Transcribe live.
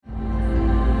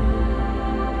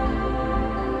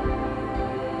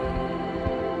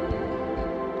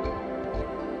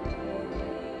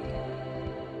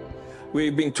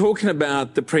We've been talking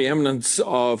about the preeminence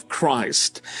of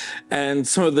Christ and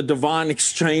some of the divine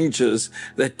exchanges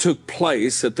that took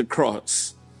place at the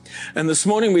cross. And this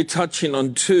morning we're touching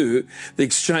on the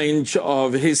exchange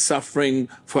of his suffering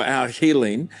for our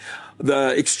healing,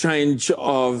 the exchange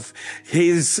of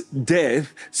his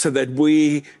death so that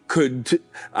we could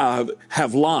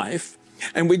have life.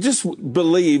 And we just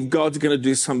believe God's going to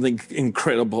do something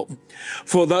incredible.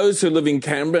 For those who live in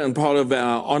Canberra and part of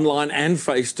our online and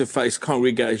face-to-face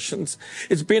congregations,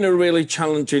 it's been a really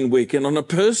challenging week. And on a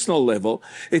personal level,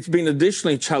 it's been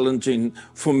additionally challenging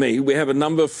for me. We have a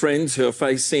number of friends who are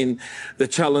facing the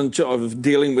challenge of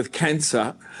dealing with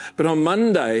cancer. But on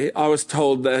Monday, I was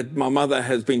told that my mother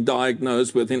has been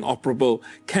diagnosed with inoperable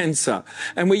cancer.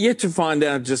 And we're yet to find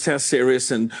out just how serious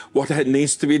and what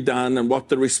needs to be done and what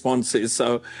the response is.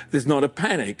 So there's not a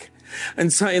panic.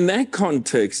 And so in that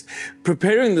context,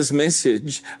 preparing this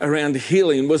message around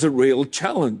healing was a real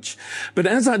challenge. But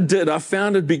as I did, I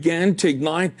found it began to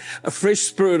ignite a fresh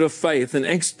spirit of faith and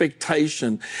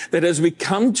expectation that as we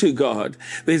come to God,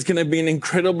 there's going to be an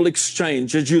incredible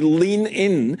exchange as you lean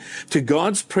in to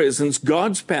God's presence,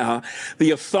 God's power,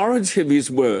 the authority of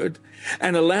his word,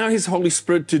 and allow his Holy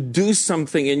Spirit to do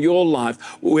something in your life.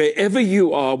 Wherever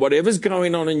you are, whatever's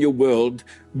going on in your world,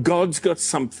 God's got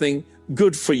something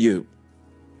good for you.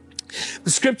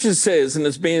 The scripture says, and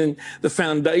it's been the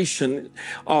foundation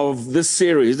of this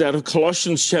series out of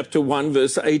Colossians chapter 1,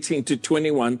 verse 18 to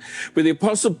 21, where the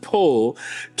Apostle Paul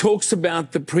talks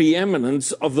about the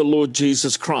preeminence of the Lord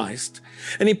Jesus Christ.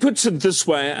 And he puts it this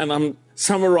way, and I'm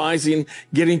summarizing,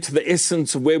 getting to the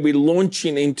essence of where we're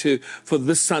launching into for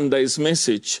this Sunday's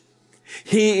message.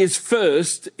 He is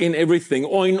first in everything,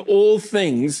 or in all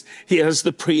things, he has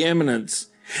the preeminence.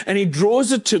 And he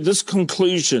draws it to this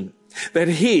conclusion, that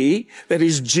he, that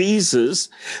is Jesus,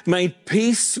 made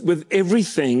peace with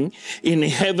everything in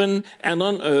heaven and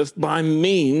on earth by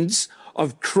means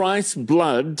of Christ's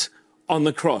blood on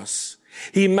the cross.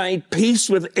 He made peace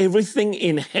with everything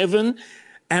in heaven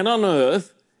and on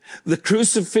earth. The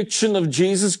crucifixion of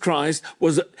Jesus Christ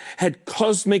had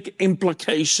cosmic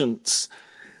implications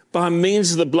by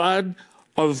means of the blood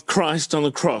of Christ on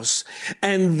the cross.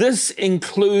 And this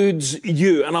includes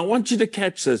you. And I want you to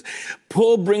catch this.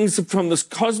 Paul brings it from this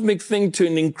cosmic thing to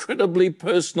an incredibly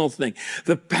personal thing.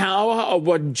 The power of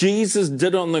what Jesus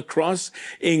did on the cross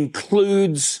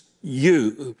includes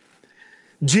you.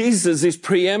 Jesus is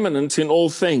preeminent in all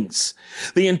things.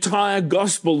 The entire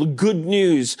gospel, the good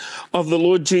news of the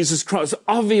Lord Jesus Christ,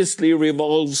 obviously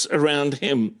revolves around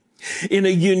him. In a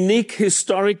unique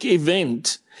historic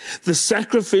event, the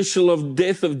sacrificial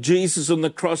death of Jesus on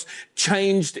the cross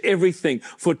changed everything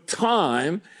for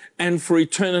time and for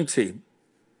eternity.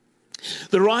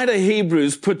 The writer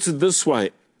Hebrews puts it this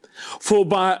way: for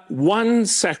by one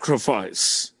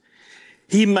sacrifice,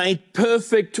 he made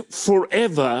perfect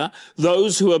forever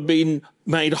those who have been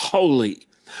made holy.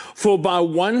 For by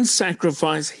one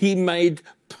sacrifice, he made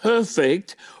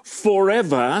perfect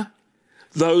forever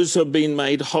those who have been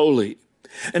made holy.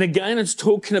 And again, it's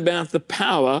talking about the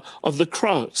power of the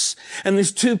cross. And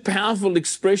there's two powerful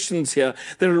expressions here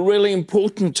that are really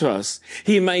important to us.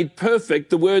 He made perfect.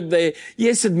 The word there,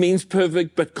 yes, it means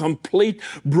perfect, but complete,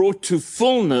 brought to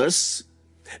fullness.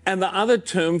 And the other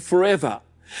term, forever.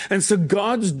 And so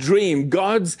God's dream,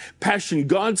 God's passion,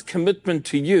 God's commitment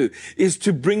to you is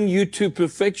to bring you to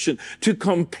perfection, to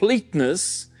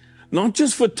completeness, not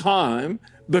just for time,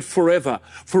 but forever,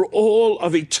 for all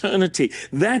of eternity.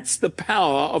 That's the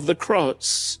power of the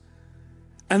cross.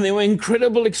 And there were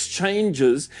incredible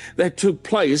exchanges that took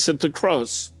place at the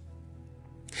cross.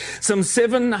 Some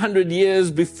 700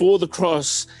 years before the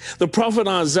cross, the prophet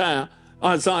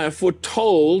Isaiah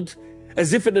foretold,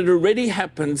 as if it had already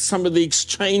happened, some of the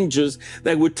exchanges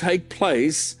that would take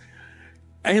place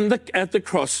at the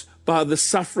cross by the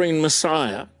suffering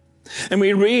Messiah. And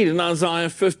we read in Isaiah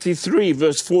 53,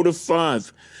 verse 4 to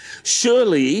 5,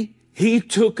 surely he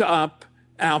took up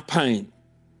our pain.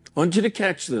 I want you to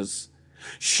catch this.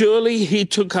 Surely he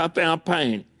took up our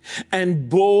pain and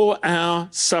bore our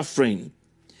suffering.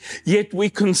 Yet we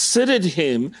considered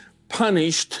him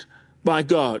punished by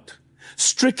God,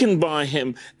 stricken by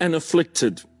him and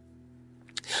afflicted.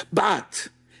 But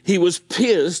he was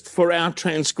pierced for our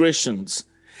transgressions.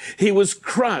 He was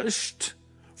crushed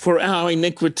for our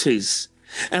iniquities.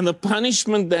 And the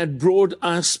punishment that brought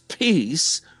us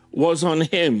peace was on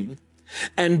him.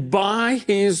 And by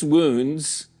his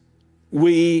wounds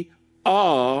we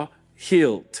are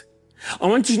healed. I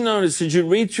want you to notice as you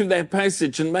read through that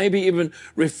passage and maybe even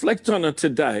reflect on it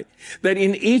today, that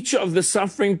in each of the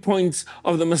suffering points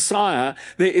of the Messiah,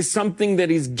 there is something that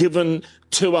is given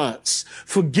to us.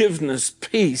 Forgiveness,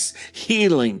 peace,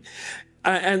 healing.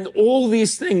 And all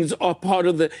these things are part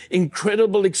of the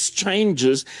incredible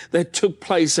exchanges that took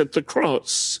place at the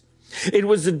cross. It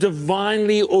was a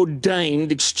divinely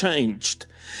ordained exchange.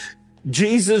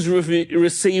 Jesus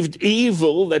received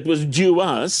evil that was due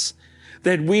us,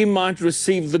 that we might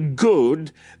receive the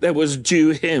good that was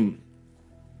due him.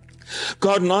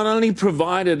 God not only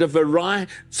provided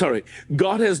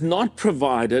God has not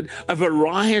provided a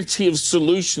variety of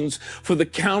solutions for the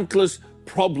countless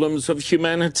problems of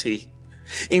humanity.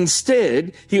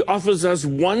 Instead, he offers us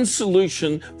one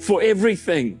solution for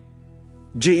everything: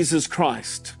 Jesus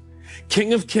Christ.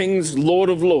 King of kings, Lord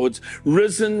of lords,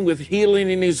 risen with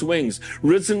healing in his wings,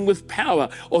 risen with power,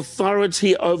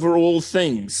 authority over all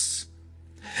things.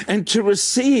 And to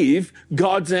receive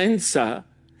God's answer,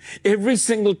 every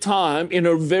single time, in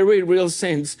a very real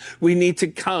sense, we need to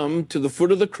come to the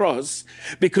foot of the cross,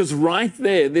 because right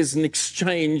there's an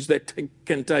exchange that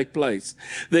can take place.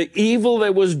 The evil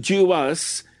that was due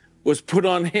us was put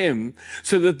on him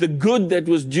so that the good that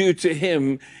was due to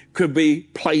him could be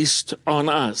placed on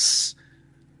us.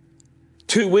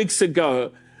 2 weeks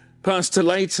ago, Pastor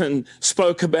Layton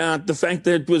spoke about the fact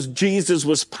that Jesus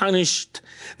was punished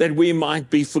that we might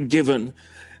be forgiven.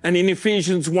 And in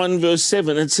Ephesians 1 verse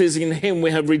 7, it says, in him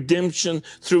we have redemption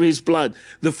through his blood,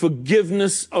 the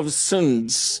forgiveness of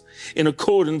sins in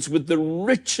accordance with the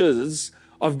riches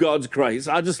of God's grace.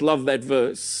 I just love that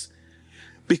verse.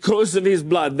 Because of his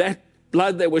blood, that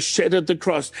blood that was shed at the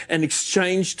cross, an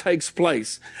exchange takes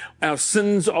place. Our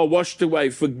sins are washed away.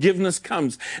 Forgiveness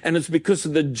comes. And it's because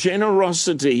of the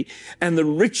generosity and the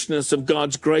richness of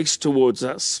God's grace towards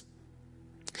us.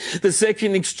 The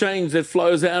second exchange that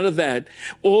flows out of that,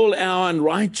 all our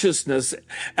unrighteousness,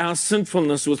 our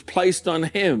sinfulness was placed on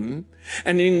him,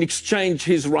 and in exchange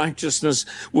his righteousness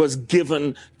was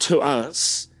given to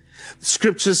us.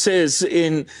 Scripture says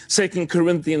in 2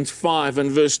 Corinthians 5 and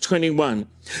verse 21,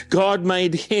 God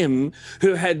made him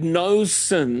who had no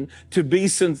sin to be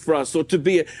sin for us, or to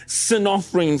be a sin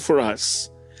offering for us,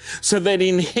 so that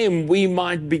in him we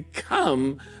might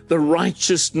become the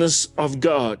righteousness of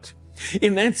God.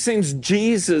 In that sense,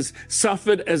 Jesus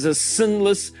suffered as a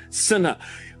sinless sinner.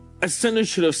 A sinner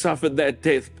should have suffered that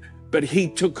death, but he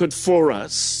took it for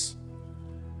us.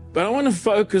 But I want to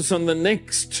focus on the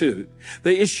next two,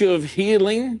 the issue of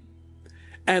healing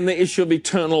and the issue of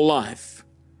eternal life.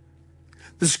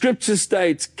 The scripture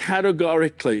states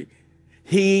categorically,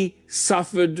 he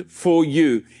suffered for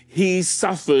you. He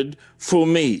suffered for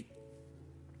me.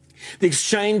 The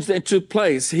exchange that took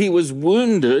place, he was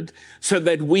wounded so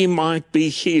that we might be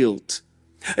healed.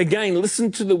 Again, listen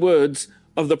to the words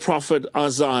of the prophet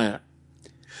Isaiah.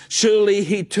 Surely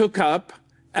he took up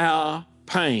our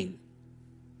pain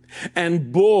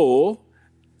and bore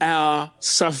our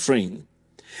suffering.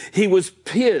 He was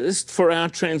pierced for our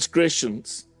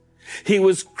transgressions. He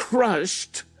was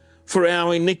crushed for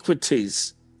our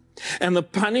iniquities. And the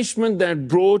punishment that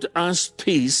brought us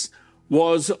peace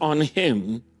was on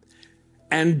him.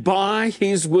 And by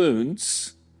his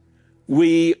wounds,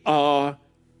 we are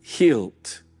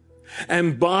healed.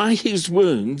 And by his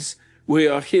wounds, we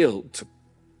are healed.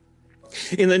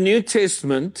 In the New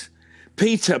Testament,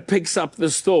 Peter picks up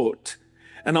this thought.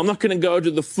 And I'm not going to go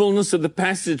to the fullness of the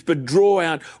passage, but draw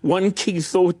out one key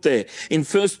thought there. In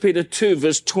 1 Peter 2,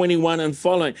 verse 21 and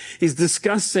following, he's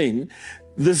discussing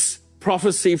this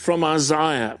prophecy from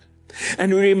Isaiah.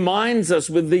 And he reminds us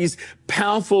with these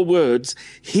powerful words,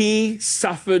 he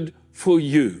suffered for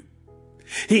you.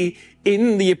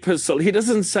 In the epistle, he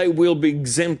doesn't say we'll be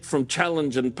exempt from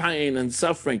challenge and pain and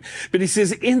suffering, but he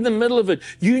says in the middle of it,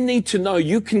 you need to know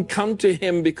you can come to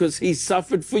him because he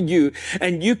suffered for you,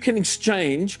 and you can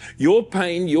exchange your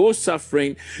pain, your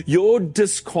suffering, your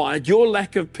disquiet, your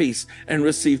lack of peace, and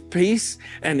receive peace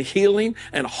and healing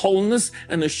and wholeness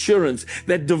and assurance.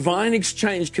 That divine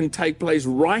exchange can take place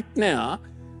right now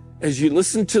as you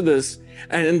listen to this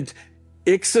and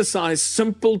exercise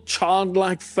simple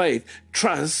childlike faith,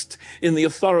 trust in the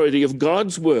authority of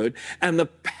God's word and the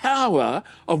power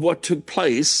of what took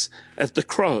place at the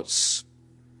cross.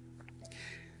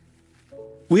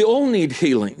 We all need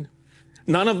healing.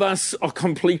 None of us are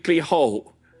completely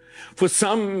whole. For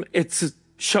some, it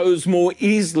shows more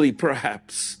easily,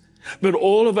 perhaps, but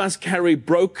all of us carry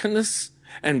brokenness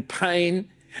and pain,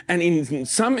 and in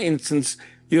some instances,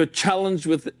 you're challenged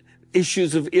with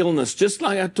issues of illness, just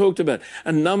like I talked about,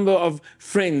 a number of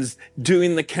friends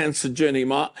doing the cancer journey.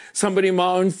 Somebody in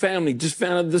my own family just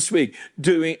found out this week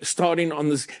starting on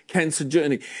this cancer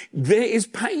journey. There is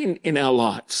pain in our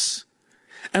lives,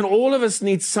 and all of us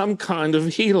need some kind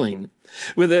of healing,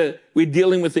 whether we're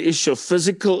dealing with the issue of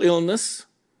physical illness.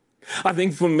 I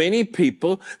think for many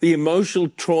people, the emotional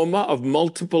trauma of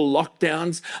multiple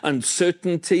lockdowns,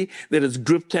 uncertainty that has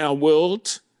gripped our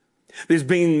world. There's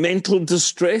been mental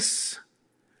distress,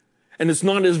 and it's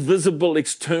not as visible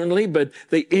externally, but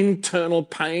the internal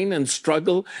pain and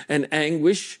struggle and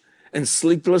anguish and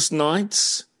sleepless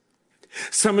nights.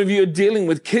 Some of you are dealing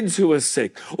with kids who are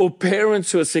sick or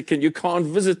parents who are sick and you can't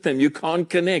visit them, you can't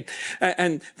connect.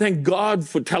 And thank God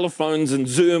for telephones and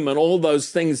Zoom and all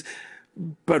those things.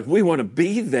 But we want to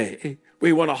be there.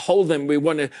 We want to hold them. We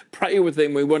want to pray with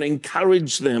them. We want to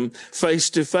encourage them face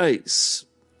to face.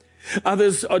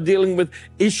 Others are dealing with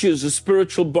issues of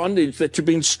spiritual bondage that you've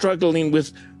been struggling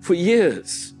with for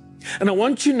years. And I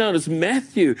want you to notice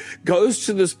Matthew goes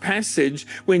to this passage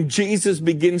when Jesus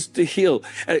begins to heal.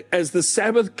 As the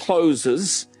Sabbath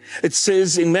closes, it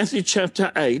says in Matthew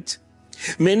chapter 8,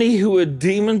 many who were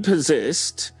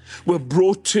demon-possessed were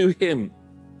brought to him.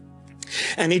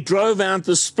 And he drove out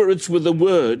the spirits with a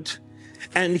word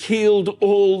and healed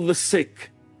all the sick.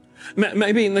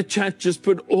 Maybe in the chat, just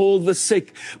put all the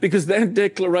sick, because that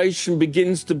declaration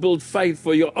begins to build faith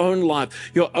for your own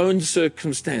life, your own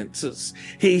circumstances.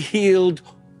 He healed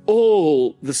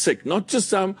all the sick, not just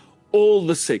some, all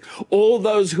the sick, all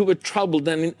those who were troubled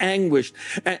and in anguish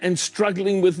and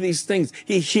struggling with these things.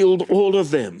 He healed all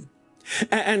of them.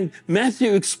 And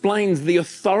Matthew explains the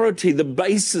authority, the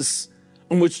basis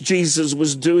on which Jesus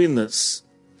was doing this.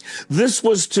 This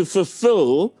was to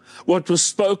fulfill what was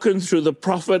spoken through the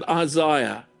prophet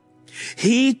Isaiah.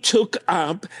 He took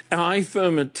up our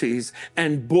infirmities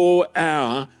and bore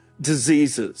our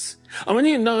diseases. I want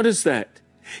you to notice that.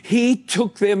 He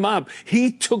took them up.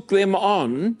 He took them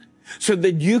on so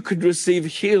that you could receive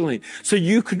healing, so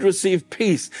you could receive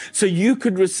peace, so you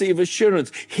could receive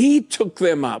assurance. He took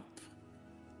them up.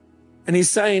 And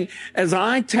he's saying, as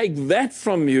I take that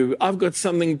from you, I've got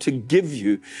something to give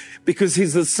you, because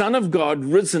he's the Son of God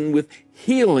risen with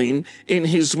healing in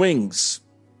his wings.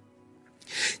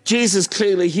 Jesus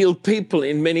clearly healed people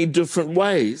in many different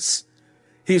ways.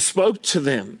 He spoke to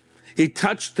them. He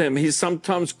touched them. He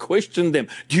sometimes questioned them.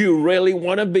 Do you really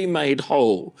want to be made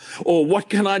whole? Or what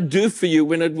can I do for you,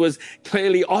 when it was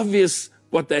clearly obvious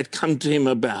what they'd come to him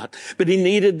about? But he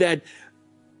needed that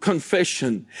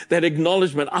confession, that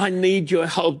acknowledgement. I need your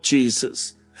help,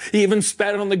 Jesus. He even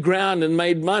spat on the ground and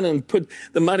made mud and put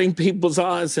the mud in people's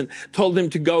eyes and told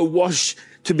them to go wash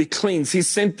to be cleansed. He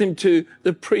sent them to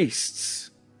the priests.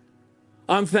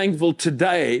 I'm thankful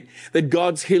today that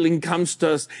God's healing comes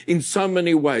to us in so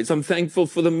many ways. I'm thankful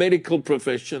for the medical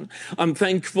profession. I'm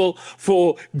thankful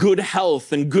for good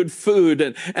health and good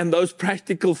food and those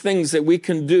practical things that we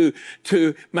can do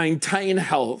to maintain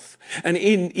health. And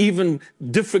in even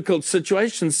difficult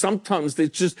situations, sometimes there's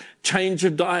just change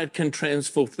of diet can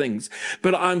transform things.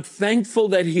 But I'm thankful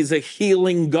that he's a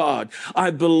healing God.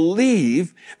 I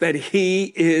believe that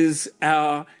he is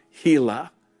our healer.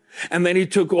 And that he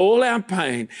took all our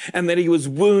pain, and that he was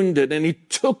wounded, and he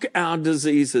took our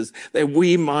diseases that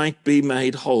we might be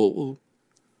made whole.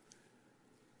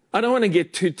 I don't want to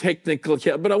get too technical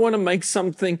here, but I want to make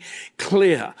something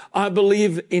clear. I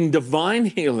believe in divine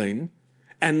healing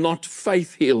and not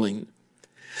faith healing.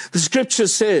 The scripture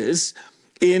says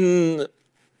in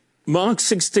Mark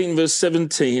 16, verse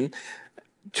 17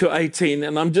 to 18,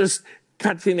 and I'm just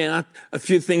cutting out a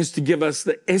few things to give us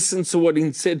the essence of what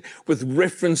he said with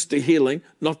reference to healing,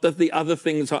 not that the other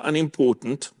things are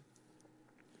unimportant.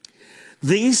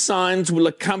 These signs will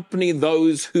accompany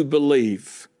those who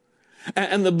believe.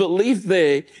 And the belief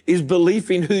there is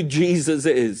belief in who Jesus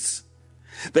is,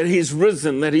 that he's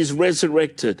risen, that he's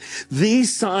resurrected.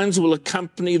 These signs will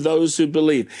accompany those who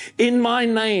believe. In my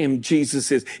name, Jesus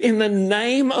says, in the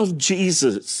name of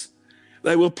Jesus,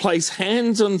 they will place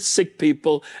hands on sick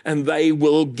people and they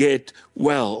will get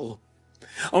well.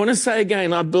 I want to say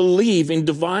again, I believe in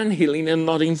divine healing and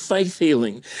not in faith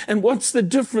healing. And what's the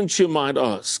difference, you might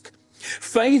ask?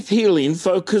 Faith healing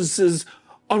focuses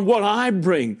on what I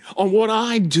bring, on what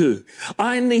I do.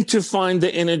 I need to find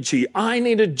the energy. I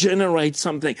need to generate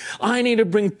something. I need to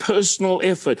bring personal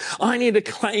effort. I need to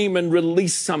claim and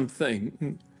release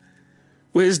something.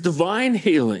 Whereas divine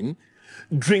healing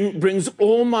brings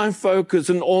all my focus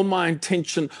and all my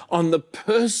attention on the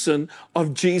person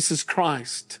of Jesus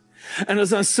Christ. And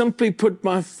as I simply put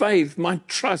my faith, my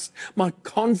trust, my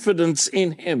confidence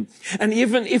in him, and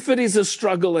even if it is a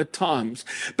struggle at times,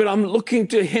 but I'm looking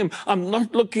to him, I'm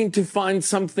not looking to find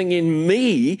something in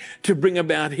me to bring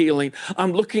about healing.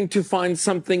 I'm looking to find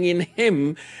something in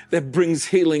him that brings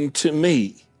healing to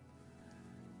me.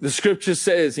 The scripture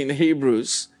says in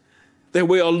Hebrews that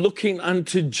we are looking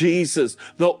unto Jesus,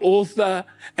 the author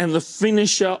and the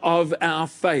finisher of our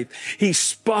faith. He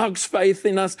sparks faith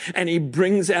in us and he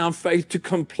brings our faith to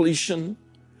completion.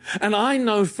 And I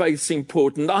know faith's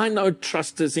important. I know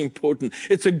trust is important.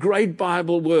 It's a great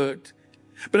Bible word.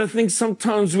 But I think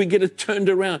sometimes we get it turned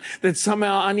around that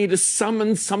somehow I need to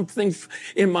summon something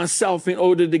in myself in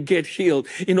order to get healed,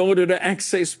 in order to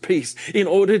access peace, in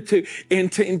order to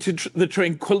enter into the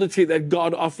tranquility that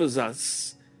God offers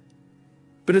us.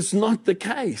 But it's not the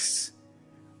case.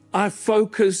 I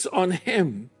focus on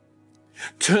him.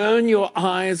 Turn your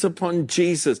eyes upon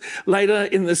Jesus. Later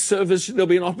in the service, there'll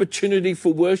be an opportunity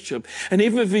for worship. And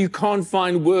even if you can't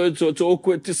find words or it's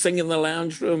awkward to sing in the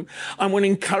lounge room, I want to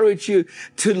encourage you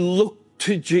to look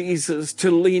to Jesus,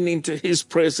 to lean into his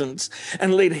presence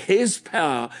and let his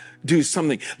power do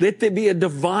something. Let there be a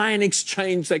divine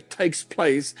exchange that takes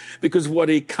place because of what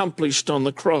he accomplished on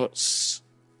the cross.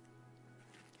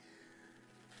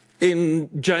 In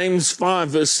James 5,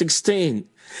 verse 16,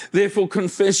 therefore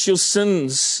confess your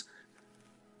sins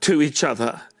to each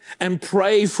other and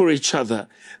pray for each other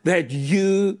that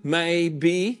you may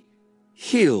be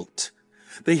healed.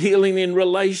 The healing in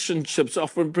relationships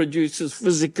often produces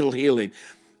physical healing.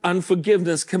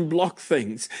 Unforgiveness can block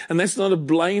things. And that's not a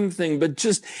blame thing, but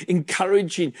just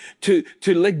encouraging to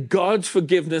let God's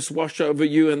forgiveness wash over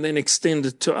you and then extend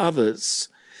it to others.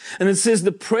 And it says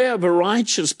the prayer of a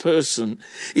righteous person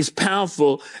is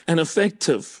powerful and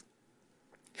effective.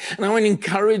 And I want to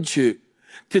encourage you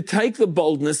to take the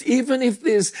boldness, even if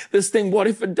there's this thing, what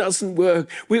if it doesn't work?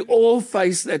 We all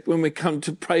face that when we come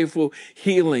to pray for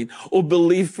healing or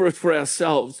believe for it for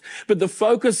ourselves. But the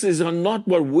focus is on not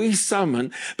what we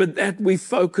summon, but that we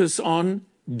focus on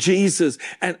Jesus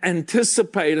and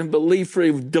anticipate and believe for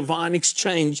a divine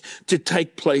exchange to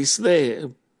take place there.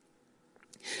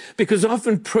 Because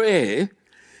often prayer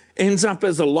ends up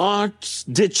as a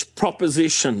large-ditch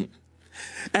proposition,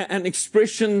 an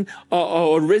expression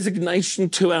or resignation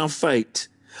to our fate.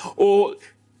 Or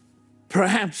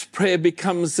perhaps prayer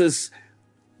becomes this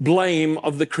blame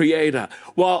of the Creator.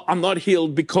 Well, I'm not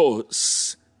healed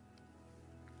because.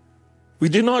 We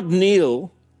do not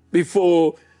kneel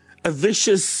before a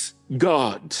vicious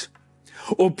God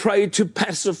or pray to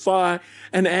pacify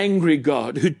an angry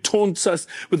God who taunts us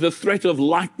with the threat of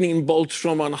lightning bolts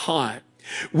from on high.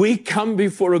 We come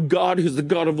before a God who's the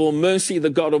God of all mercy, the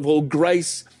God of all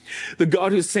grace, the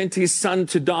God who sent his son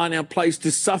to die in our place,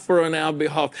 to suffer on our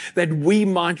behalf, that we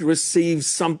might receive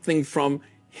something from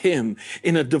him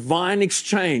in a divine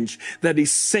exchange that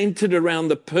is centered around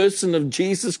the person of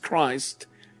Jesus Christ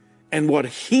and what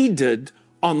he did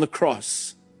on the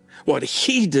cross. What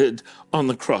he did on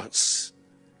the cross.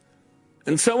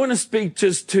 And so I want to speak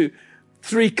just to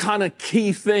three kind of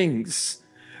key things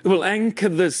that will anchor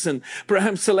this and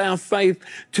perhaps allow faith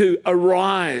to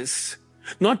arise.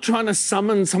 Not trying to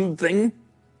summon something,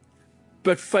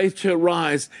 but faith to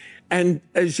arise. And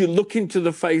as you look into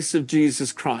the face of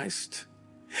Jesus Christ,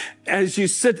 as you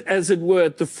sit, as it were,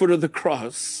 at the foot of the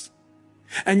cross,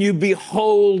 and you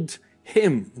behold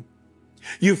him,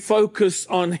 you focus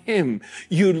on him,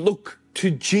 you look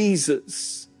to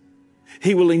Jesus,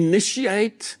 he will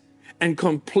initiate and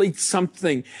complete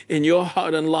something in your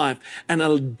heart and life, and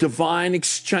a divine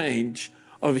exchange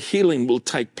of healing will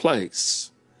take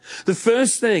place. The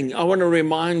first thing I want to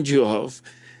remind you of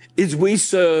is we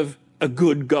serve a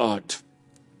good God.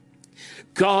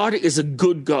 God is a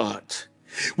good God.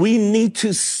 We need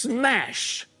to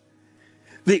smash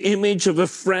the image of a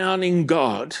frowning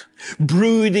God,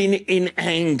 brooding in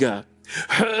anger,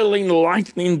 hurling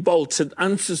lightning bolts at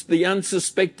the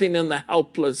unsuspecting and the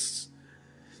helpless,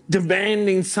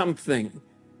 demanding something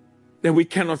that we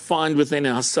cannot find within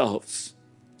ourselves.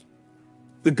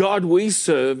 The God we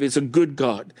serve is a good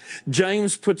God.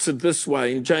 James puts it this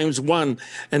way in James 1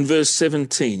 and verse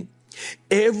 17.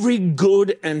 Every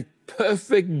good and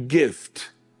perfect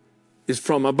gift is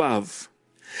from above,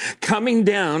 coming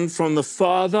down from the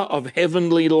Father of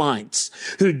heavenly lights,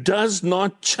 who does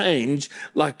not change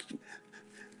like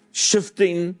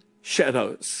shifting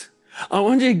shadows. I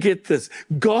want you to get this.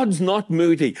 God's not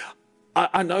moody.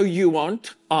 I know you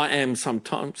aren't. I am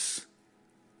sometimes.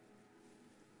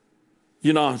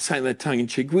 You know, I'm saying that tongue in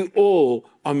cheek. We all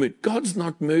are moody. God's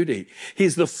not moody.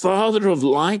 He's the Father of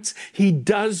lights. He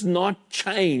does not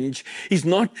change. He's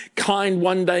not kind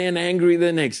one day and angry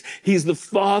the next. He's the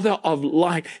Father of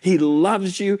light. He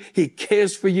loves you. He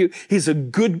cares for you. He's a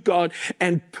good God,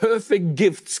 and perfect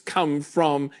gifts come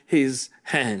from his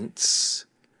hands.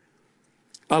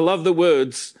 I love the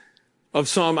words of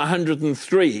Psalm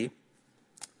 103,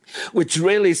 which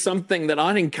really is something that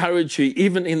I'd encourage you,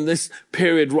 even in this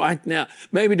period right now,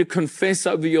 maybe to confess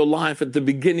over your life at the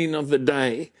beginning of the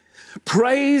day.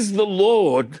 Praise the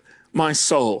Lord, my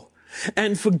soul,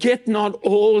 and forget not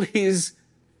all his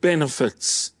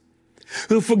benefits,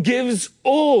 who forgives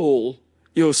all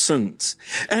your sins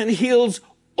and heals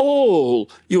all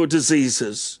your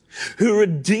diseases, who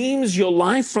redeems your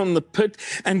life from the pit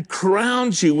and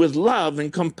crowns you with love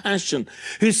and compassion,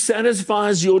 who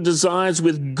satisfies your desires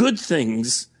with good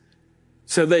things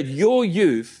so that your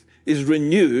youth is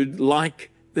renewed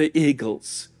like the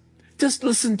eagles. Just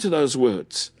listen to those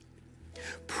words.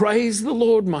 Praise the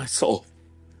Lord, my soul,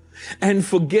 and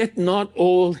forget not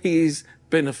all his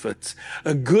benefits.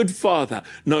 A good Father,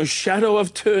 no shadow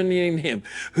of turning in him,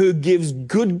 who gives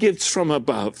good gifts from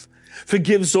above,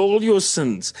 forgives all your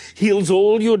sins, heals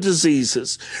all your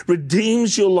diseases,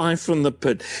 redeems your life from the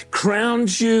pit,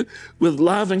 crowns you with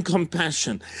love and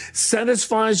compassion,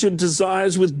 satisfies your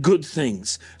desires with good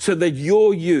things, so that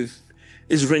your youth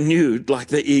is renewed like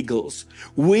the eagles.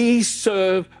 We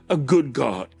serve a good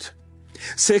God.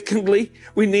 Secondly,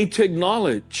 we need to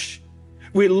acknowledge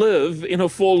we live in a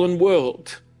fallen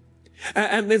world.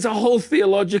 And there's a whole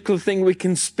theological thing we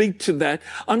can speak to that.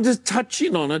 I'm just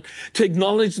touching on it to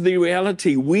acknowledge the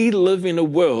reality. We live in a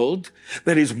world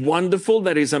that is wonderful,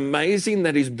 that is amazing,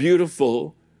 that is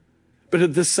beautiful, but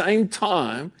at the same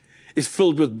time is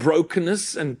filled with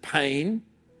brokenness and pain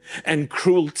and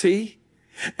cruelty,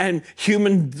 and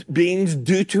human beings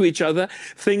do to each other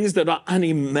things that are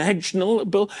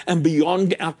unimaginable and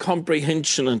beyond our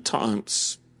comprehension at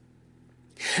times.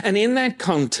 And in that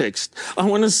context, I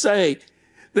want to say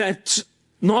that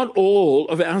not all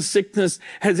of our sickness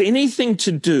has anything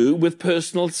to do with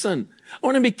personal sin. I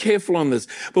want to be careful on this,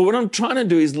 but what I'm trying to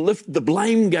do is lift the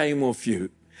blame game off you.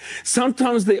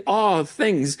 Sometimes there are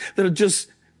things that are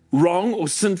just wrong or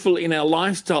sinful in our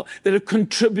lifestyle that have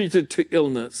contributed to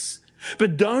illness.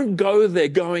 But don't go there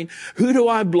going, who do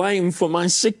I blame for my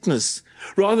sickness?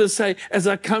 Rather say, as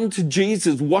I come to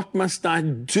Jesus, what must I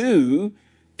do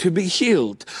to be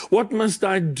healed? What must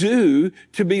I do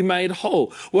to be made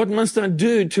whole? What must I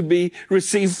do to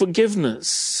receive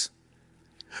forgiveness?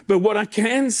 But what I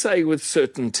can say with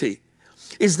certainty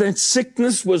is that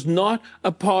sickness was not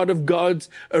a part of God's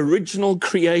original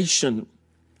creation.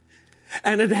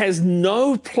 And it has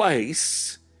no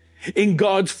place in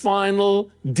God's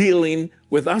final dealing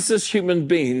with us as human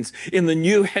beings in the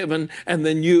new heaven and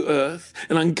the new earth.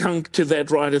 And I'm coming to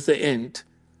that right at the end.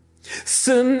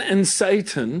 Sin and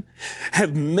Satan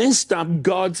have messed up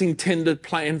God's intended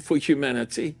plan for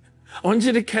humanity. I want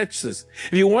you to catch this.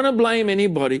 If you want to blame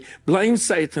anybody, blame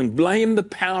Satan, blame the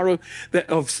power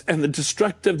and the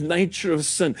destructive nature of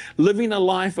sin, living a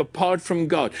life apart from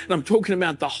God. And I'm talking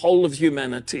about the whole of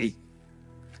humanity.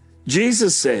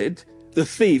 Jesus said, the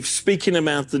thief, speaking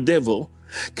about the devil,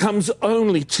 comes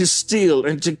only to steal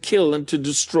and to kill and to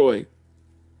destroy.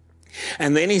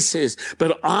 And then he says,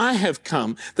 but I have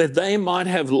come that they might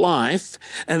have life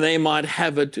and they might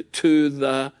have it to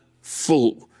the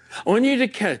full. I want you to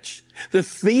catch, the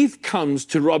thief comes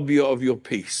to rob you of your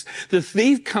peace. The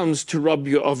thief comes to rob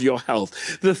you of your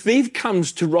health. The thief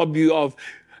comes to rob you of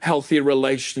healthy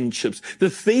relationships. The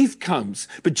thief comes,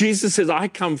 but Jesus says, I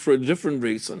come for a different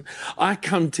reason. I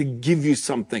come to give you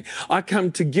something. I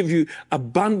come to give you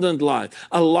abundant life,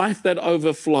 a life that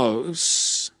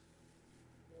overflows.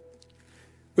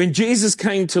 When Jesus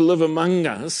came to live among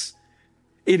us,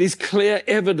 it is clear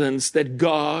evidence that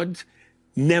God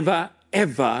never,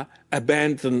 ever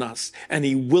abandoned us, and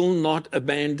he will not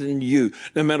abandon you,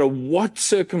 no matter what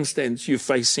circumstance you're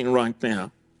facing right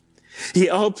now. He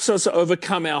helps us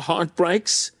overcome our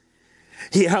heartbreaks.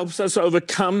 He helps us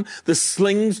overcome the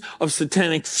slings of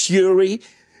satanic fury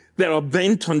that are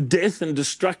bent on death and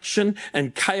destruction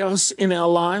and chaos in our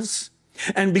lives.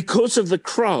 And because of the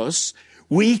cross,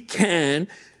 we can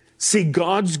see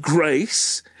God's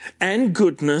grace and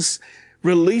goodness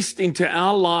released into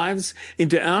our lives,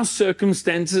 into our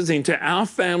circumstances, into our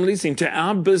families, into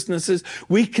our businesses.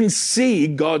 We can see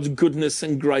God's goodness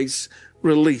and grace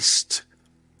released.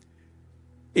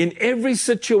 In every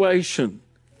situation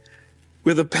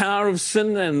where the power of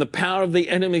sin and the power of the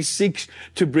enemy seeks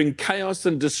to bring chaos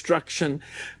and destruction,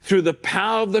 through the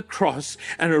power of the cross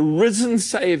and a risen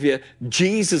Savior,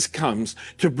 Jesus comes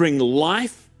to bring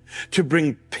life, to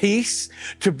bring peace,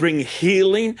 to bring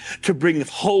healing, to bring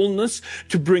wholeness,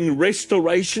 to bring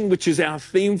restoration, which is our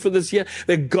theme for this year,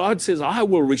 that God says, I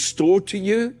will restore to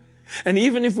you. And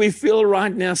even if we feel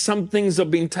right now some things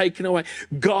have been taken away,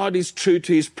 God is true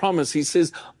to his promise. He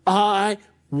says, I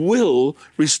will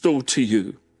restore to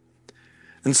you.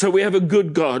 And so we have a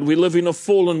good God. We live in a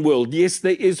fallen world. Yes,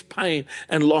 there is pain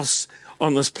and loss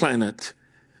on this planet.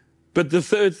 But the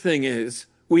third thing is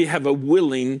we have a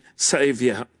willing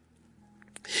Savior.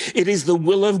 It is the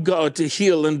will of God to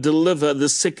heal and deliver the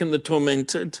sick and the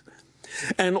tormented.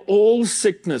 And all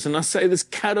sickness, and I say this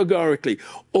categorically,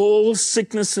 all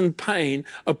sickness and pain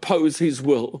oppose his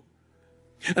will.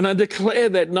 And I declare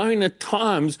that, knowing at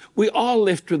times we are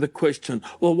left with the question,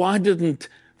 well, why didn't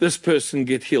this person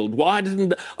get healed? Why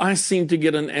didn't I seem to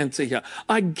get an answer here?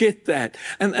 I get that.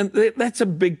 And that's a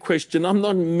big question. I'm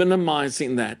not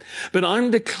minimizing that. But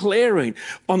I'm declaring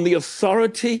on the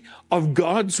authority of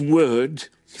God's word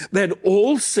that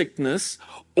all sickness,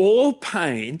 all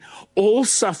pain, all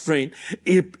suffering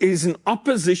is in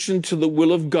opposition to the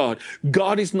will of God.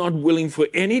 God is not willing for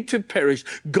any to perish.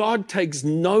 God takes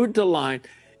no delight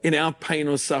in our pain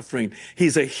or suffering.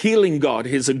 He's a healing God.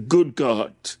 He's a good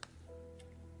God.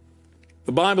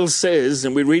 The Bible says,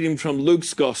 and we're reading from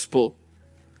Luke's gospel,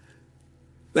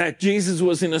 that Jesus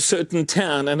was in a certain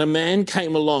town and a man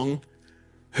came along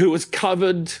who was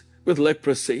covered with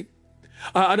leprosy.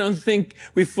 I don't think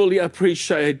we fully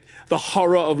appreciate the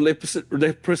horror of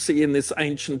leprosy in these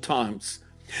ancient times.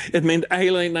 It meant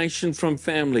alienation from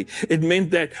family. It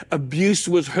meant that abuse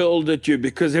was hurled at you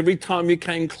because every time you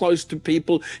came close to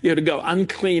people, you had to go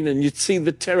unclean, and you'd see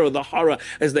the terror, the horror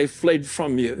as they fled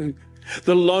from you.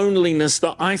 The loneliness,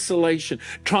 the isolation,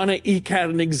 trying to eke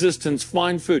out an existence,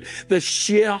 find food, the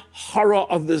sheer horror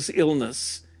of this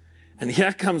illness. And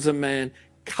here comes a man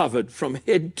covered from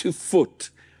head to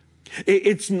foot.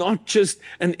 It's not just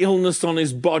an illness on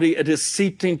his body. It is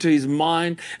seeped into his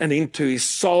mind and into his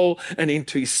soul and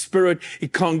into his spirit. He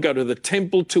can't go to the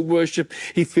temple to worship.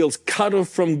 He feels cut off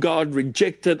from God,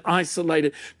 rejected,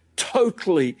 isolated,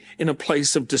 totally in a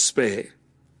place of despair.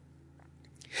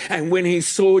 And when he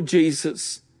saw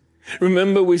Jesus,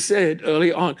 remember we said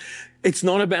early on, it's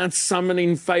not about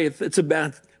summoning faith. It's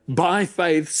about, by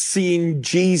faith, seeing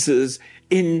Jesus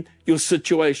in your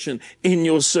situation, in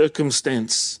your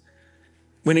circumstance.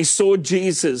 When he saw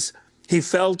Jesus, he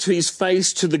fell to his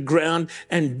face to the ground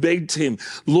and begged him,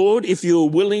 Lord, if you're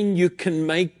willing, you can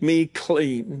make me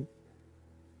clean.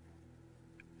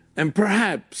 And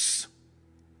perhaps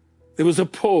there was a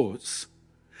pause.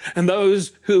 And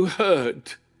those who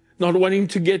heard, not wanting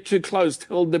to get too close,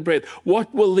 held their breath.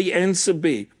 What will the answer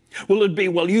be? Will it be,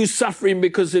 well, you suffering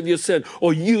because of your sin,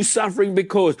 or you suffering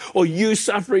because, or you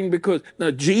suffering because?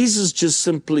 No, Jesus just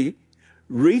simply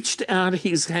reached out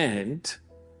his hand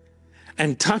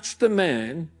and touched the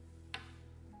man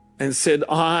and said,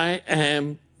 I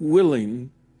am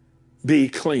willing, be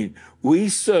clean. We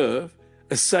serve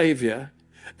a Savior.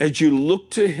 As you look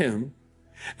to him,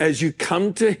 as you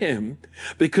come to him,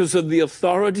 because of the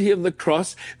authority of the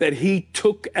cross, that he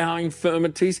took our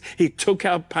infirmities, he took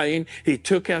our pain, he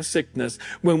took our sickness.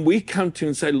 When we come to him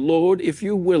and say, Lord, if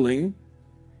you're willing,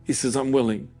 he says, I'm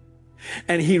willing.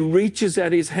 And he reaches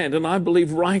out his hand. And I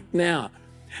believe right now,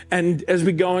 and as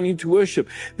we go on into worship,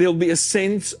 there'll be a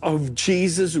sense of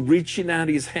Jesus reaching out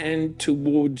his hand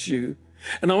towards you.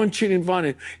 And I want you to invite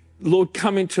him, Lord,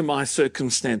 come into my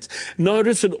circumstance.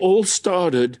 Notice it all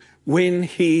started when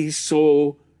he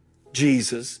saw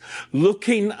Jesus,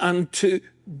 looking unto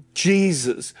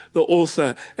Jesus, the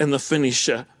author and the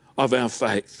finisher of our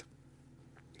faith.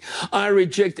 I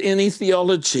reject any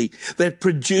theology that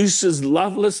produces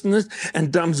lovelessness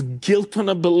and dumps guilt on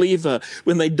a believer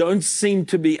when they don't seem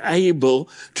to be able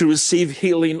to receive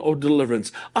healing or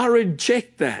deliverance. I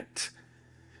reject that.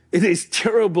 It is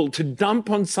terrible to dump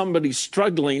on somebody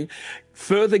struggling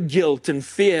further guilt and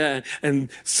fear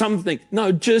and something.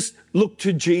 No, just look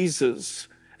to Jesus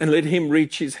and let him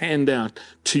reach his hand out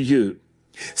to you.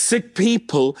 Sick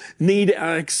people need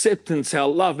our acceptance, our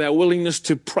love, our willingness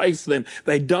to pray for them.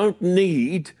 They don't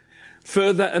need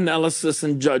further analysis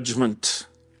and judgment.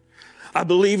 I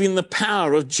believe in the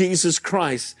power of Jesus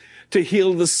Christ to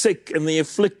heal the sick and the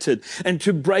afflicted and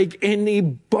to break any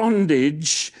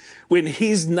bondage when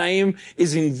his name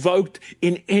is invoked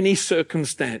in any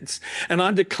circumstance. And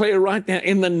I declare right now,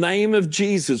 in the name of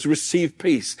Jesus, receive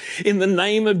peace. In the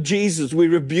name of Jesus, we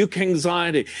rebuke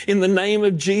anxiety. In the name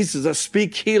of Jesus, I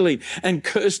speak healing and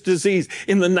curse disease.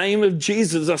 In the name of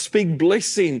Jesus, I speak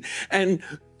blessing and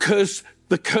curse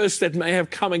the curse that may have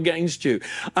come against you.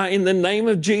 In the name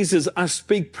of Jesus, I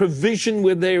speak provision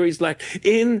where there is lack.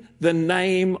 In the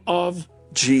name of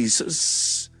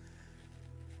Jesus.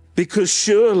 Because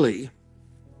surely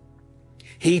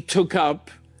he took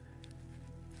up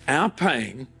our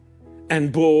pain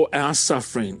and bore our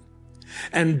suffering.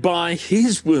 And by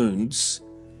his wounds,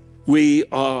 we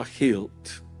are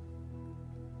healed.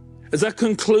 As I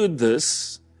conclude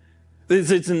this,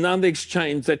 there's another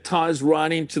exchange that ties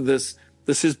right into this.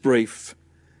 This is brief.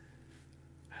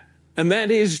 And that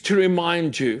is to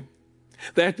remind you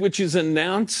that which is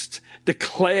announced,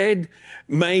 declared,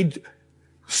 made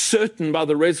certain by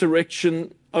the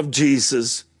resurrection of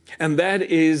Jesus, and that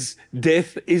is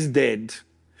death is dead.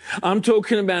 I'm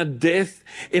talking about death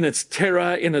in its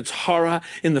terror, in its horror,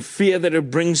 in the fear that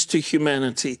it brings to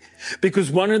humanity.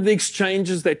 Because one of the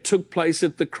exchanges that took place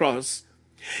at the cross,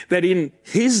 that in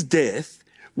his death,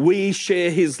 we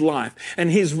share his life, and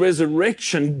his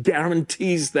resurrection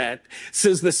guarantees that,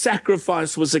 says the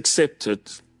sacrifice was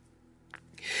accepted.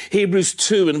 Hebrews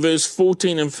 2 and verse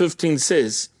 14 and 15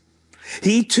 says,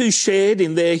 he too shared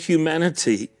in their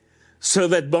humanity, so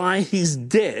that by his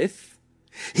death,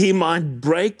 he might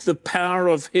break the power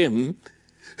of him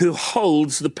who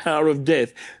holds the power of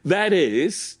death. That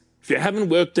is, if you haven't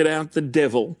worked it out, the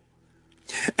devil,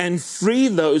 and free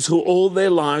those who all their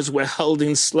lives were held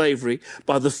in slavery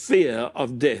by the fear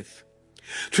of death.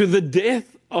 Through the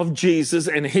death of Jesus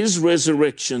and his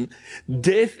resurrection,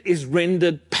 death is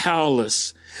rendered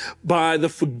powerless by the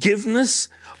forgiveness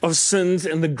of sins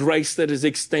and the grace that is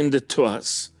extended to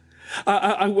us.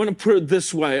 I want to put it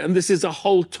this way, and this is a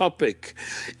whole topic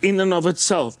in and of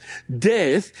itself.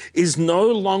 Death is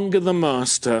no longer the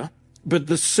master, but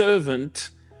the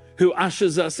servant who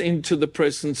ushers us into the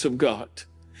presence of God.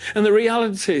 And the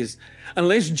reality is,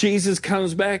 unless Jesus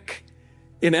comes back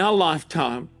in our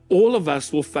lifetime, all of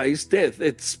us will face death.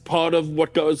 It's part of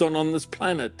what goes on this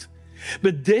planet.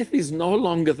 But death is no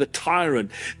longer the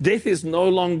tyrant. Death is no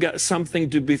longer something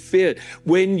to be feared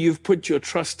when you've put your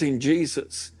trust in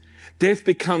Jesus. Death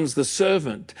becomes the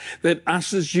servant that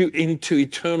ushers you into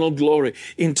eternal glory,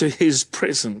 into his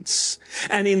presence.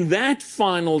 And in that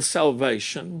final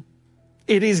salvation,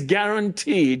 it is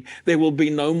guaranteed there will be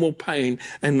no more pain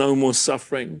and no more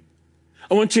suffering.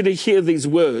 I want you to hear these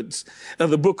words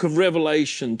of the book of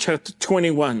Revelation, chapter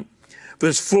 21,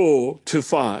 verse 4 to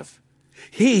 5.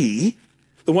 He,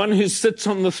 the one who sits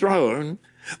on the throne,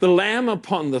 the Lamb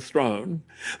upon the throne,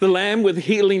 the Lamb with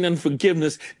healing and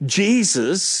forgiveness,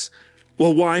 Jesus,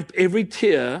 will wipe every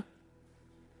tear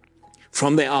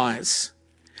from their eyes.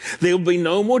 There will be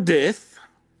no more death,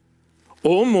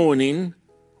 or mourning,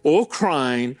 or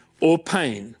crying, or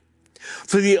pain.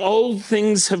 For the old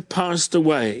things have passed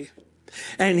away.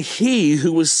 And he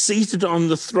who was seated on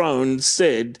the throne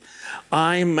said,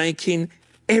 I am making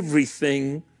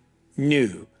everything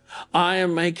new. I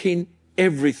am making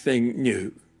everything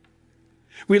new.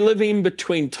 We live in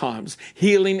between times.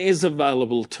 Healing is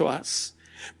available to us.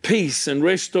 Peace and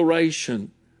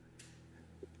restoration,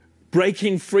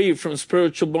 breaking free from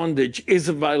spiritual bondage is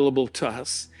available to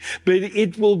us. But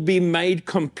it will be made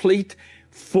complete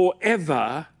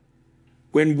forever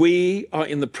when we are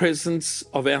in the presence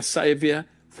of our Savior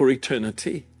for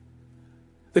eternity.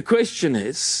 The question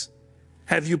is,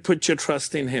 have you put your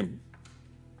trust in him?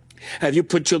 Have you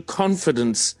put your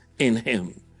confidence in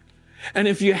him? And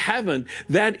if you haven't,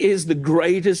 that is the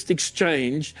greatest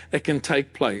exchange that can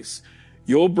take place.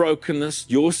 Your brokenness,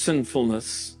 your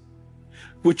sinfulness,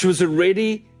 which was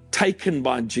already taken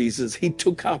by Jesus. He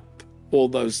took up all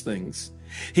those things.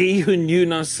 He who knew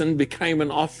no sin became an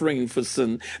offering for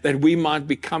sin, that we might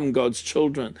become God's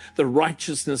children, the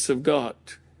righteousness of God.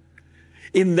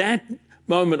 In that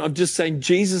moment of just saying,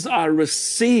 Jesus, I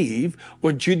receive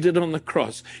what you did on the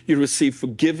cross. You receive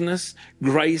forgiveness,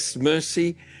 grace,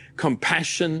 mercy,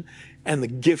 compassion, and the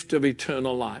gift of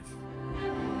eternal life.